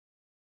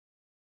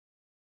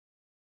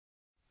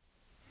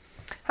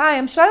Hi,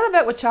 I'm Shelley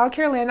Levette with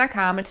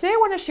ChildCareLand.com, and today I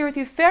want to share with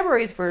you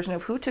February's version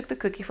of Who Took the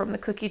Cookie from the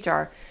Cookie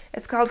Jar.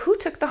 It's called Who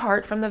Took the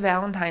Heart from the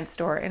Valentines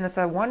Store, and it's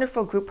a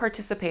wonderful group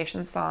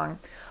participation song.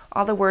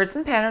 All the words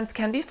and patterns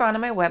can be found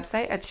on my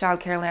website at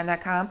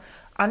ChildCareLand.com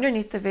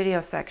underneath the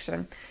video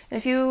section. And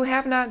if you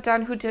have not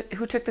done Who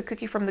Took the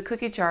Cookie from the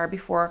Cookie Jar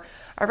before,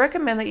 I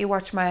recommend that you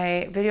watch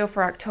my video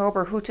for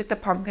October, Who Took the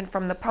Pumpkin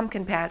from the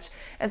Pumpkin Patch,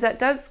 as that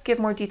does give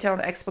more detail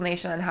and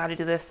explanation on how to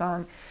do this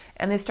song,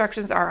 and the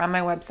instructions are on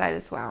my website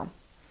as well.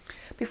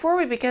 Before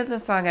we begin the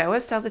song, I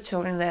always tell the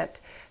children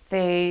that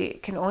they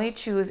can only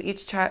choose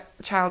each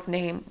child's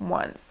name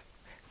once,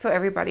 so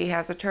everybody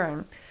has a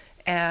turn.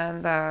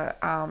 And the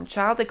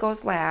child that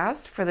goes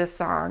last for this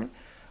song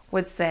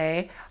would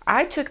say,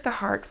 "I took the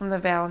heart from the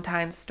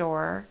Valentines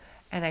store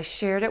and I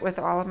shared it with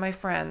all of my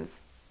friends."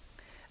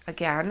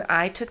 Again,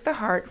 "I took the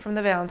heart from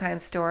the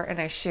Valentines store and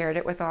I shared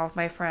it with all of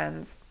my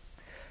friends."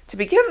 To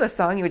begin the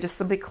song, you would just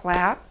simply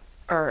clap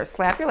or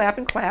slap your lap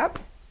and clap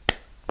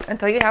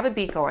until you have a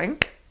beat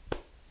going.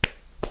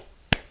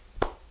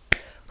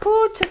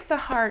 Who took the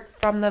heart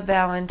from the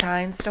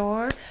Valentine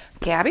store?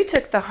 Gabby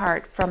took the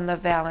heart from the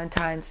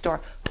Valentine store.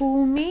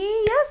 Who,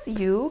 me? Yes,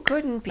 you.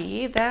 Couldn't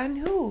be, then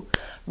who?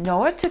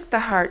 Noah took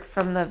the heart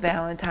from the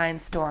Valentine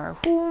store.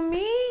 Who,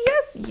 me?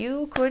 Yes,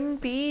 you.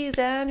 Couldn't be,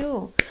 then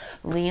who?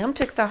 Liam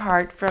took the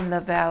heart from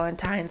the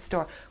Valentine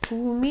store.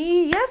 Who,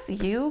 me? Yes,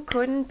 you.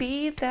 Couldn't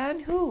be,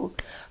 then who?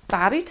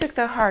 Bobby took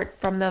the heart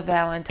from the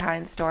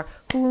Valentine store.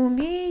 Who,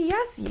 me?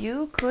 Yes,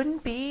 you.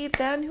 Couldn't be,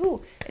 then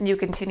who? And you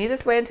continue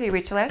this way until you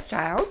reach the last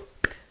child.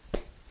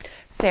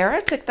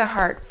 Sarah took the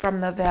heart from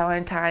the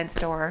Valentine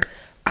store.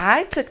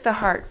 I took the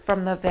heart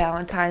from the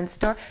Valentine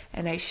store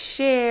and I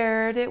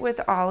shared it with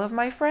all of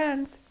my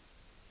friends.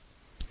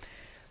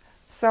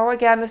 So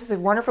again, this is a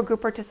wonderful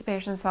group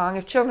participation song.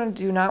 If children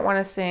do not want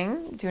to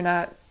sing, do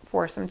not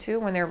force them to.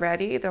 When they're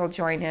ready, they'll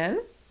join in.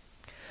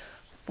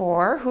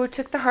 For Who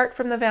Took the Heart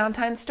from the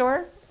Valentine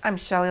store, I'm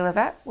Shelley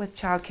Levette with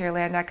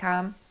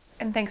ChildCareLand.com,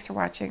 and thanks for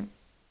watching.